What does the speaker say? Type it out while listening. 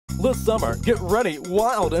This summer, get ready,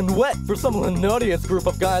 wild and wet for some of the nuttiest group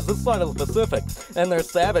of guys this side of the Pacific and their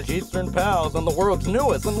savage eastern pals on the world's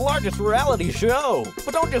newest and largest reality show.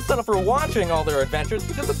 But don't just settle for watching all their adventures,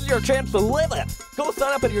 because this is your chance to live it. Go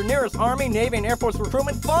sign up at your nearest Army, Navy, and Air Force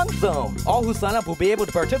recruitment fun zone. All who sign up will be able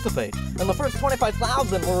to participate, and the first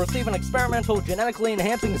 25,000 will receive an experimental genetically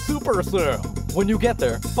enhancing super serum. When you get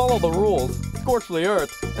there, follow the rules, scorch the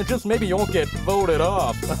earth, and just maybe you won't get voted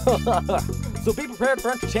off. So be prepared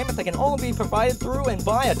for entertainment that can only be provided through and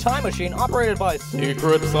by a time machine operated by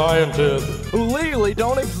secret scientists who legally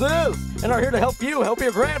don't exist and are here to help you help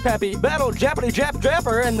your grandpappy battle Jappity Jap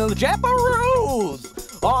Japper and the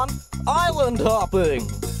Japparoos on island hopping.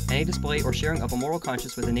 Any display or sharing of a moral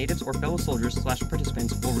conscience with the natives or fellow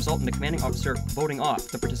soldiers/participants will result in the commanding officer voting off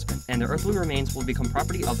the participant, and their earthly remains will become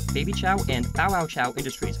property of Baby Chow and Bow Wow Chow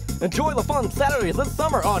Industries. Enjoy the fun Saturdays this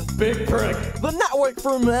summer on Big Prick, the network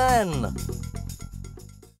for men.